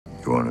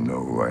want to know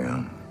who I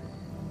am?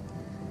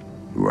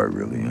 Who I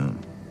really am?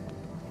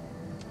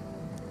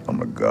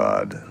 I'm a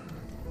god.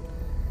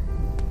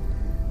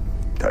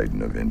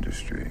 Titan of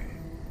industry.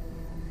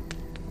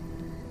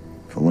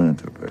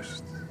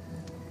 Philanthropist.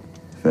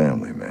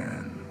 Family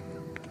man.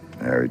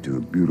 Married to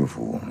a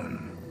beautiful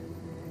woman.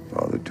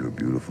 Father to a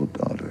beautiful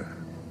daughter.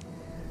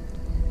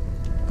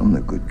 I'm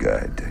the good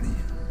guy, Denny.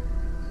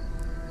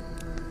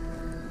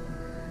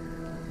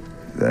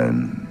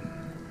 Then,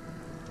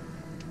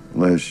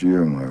 last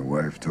year, my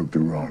wife took the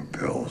wrong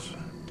pills.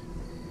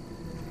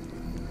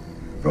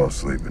 Fell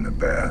asleep in the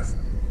bath.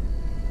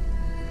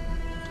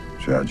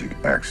 Tragic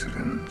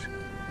accident.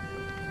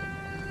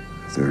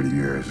 30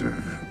 years of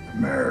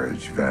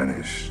marriage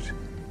vanished.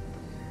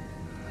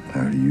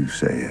 How do you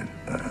say it?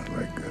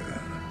 Like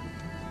a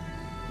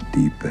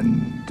deep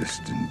and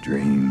distant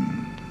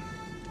dream.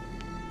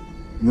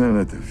 Then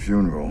at the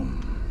funeral,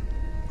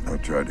 I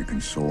tried to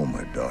console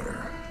my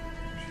daughter.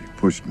 She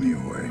pushed me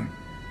away.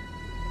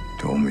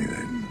 Told me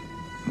that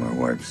my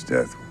wife's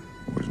death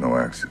was no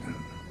accident.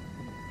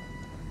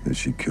 That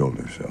she killed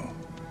herself.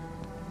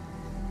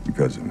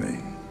 Because of me.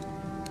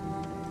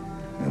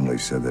 Emily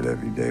said that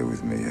every day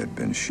with me had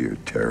been sheer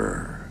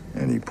terror.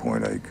 Any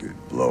point I could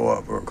blow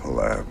up or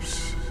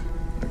collapse.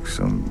 Like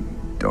some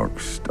dark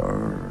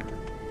star.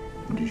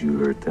 Did you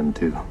hurt them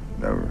too?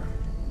 Never.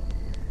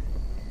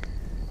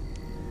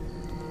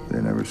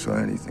 They never saw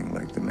anything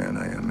like the man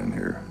I am in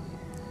here.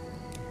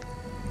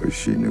 But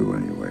she knew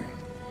anyway.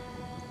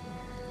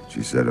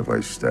 She said if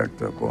I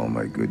stacked up all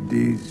my good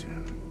deeds,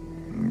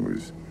 it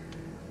was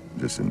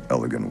just an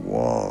elegant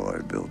wall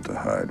I built to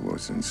hide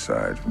what's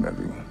inside from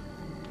everyone.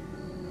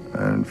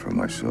 And from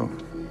myself.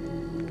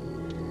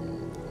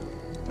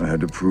 I had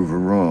to prove her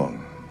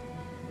wrong.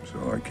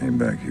 So I came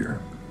back here.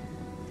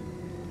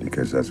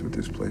 Because that's what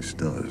this place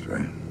does,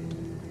 right?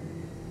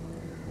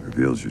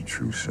 Reveals your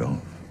true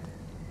self.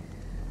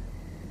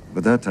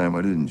 But that time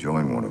I didn't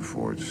join one of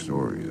Ford's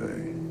stories.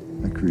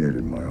 I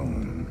created my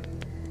own.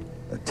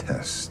 A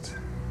test.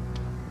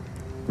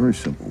 Very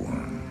simple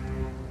one.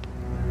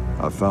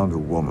 I found a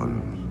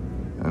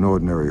woman, an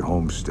ordinary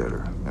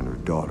homesteader, and her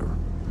daughter.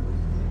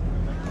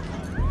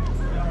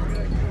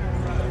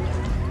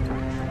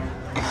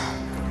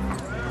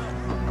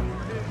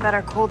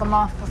 Better cool them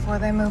off before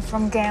they move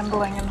from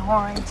gambling and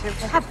whoring to...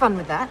 Have fun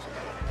with that.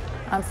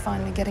 I'm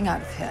finally getting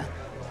out of here.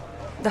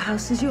 The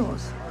house is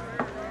yours.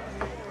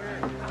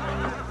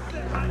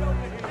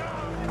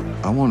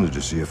 I wanted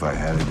to see if I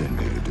had it in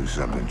me to do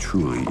something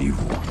truly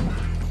evil.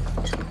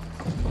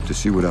 To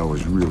see what I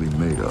was really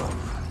made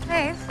of.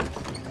 Maeve?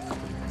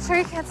 Sure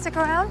you can't stick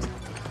around?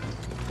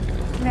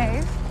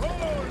 Maeve?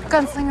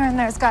 Gunslinger in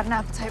there's got an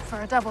appetite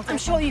for a double. I'm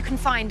sure you can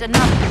find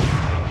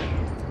another.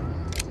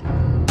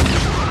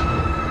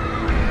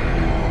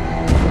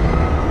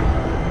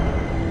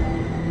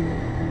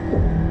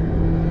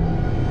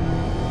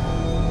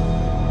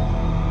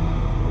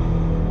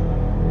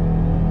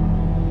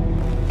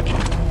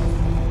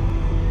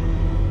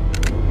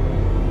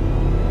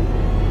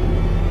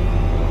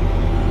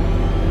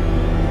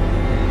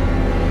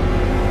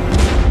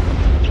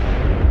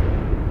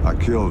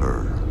 Killed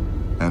her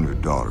and her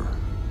daughter,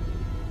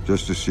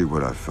 just to see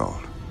what I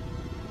felt.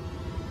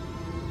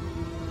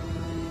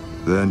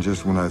 Then,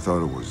 just when I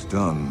thought it was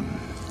done,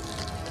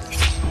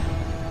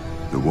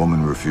 the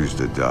woman refused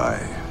to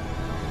die.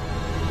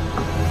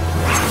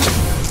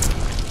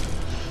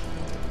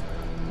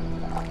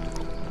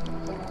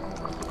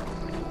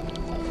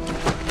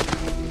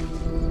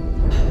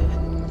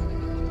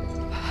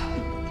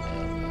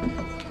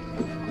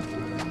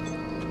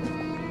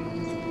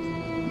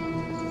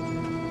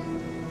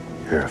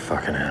 You're a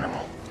fucking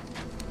animal.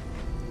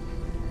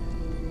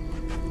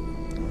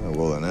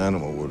 Well, an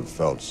animal would have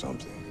felt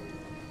something.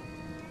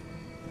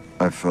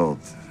 I felt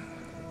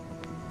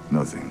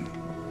nothing.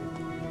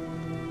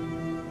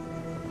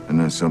 And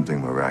then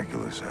something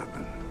miraculous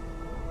happened.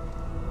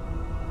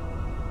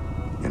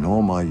 In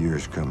all my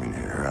years coming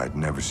here, I'd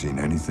never seen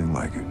anything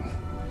like it.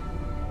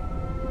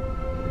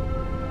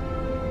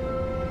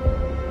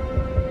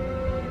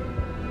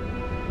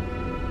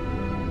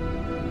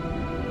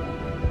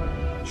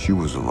 She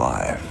was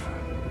alive.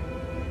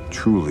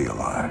 Truly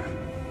alive.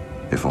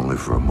 If only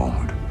for a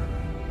moment.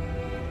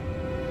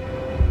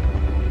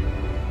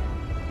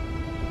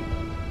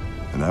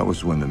 And that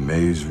was when the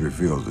maze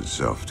revealed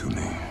itself to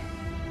me.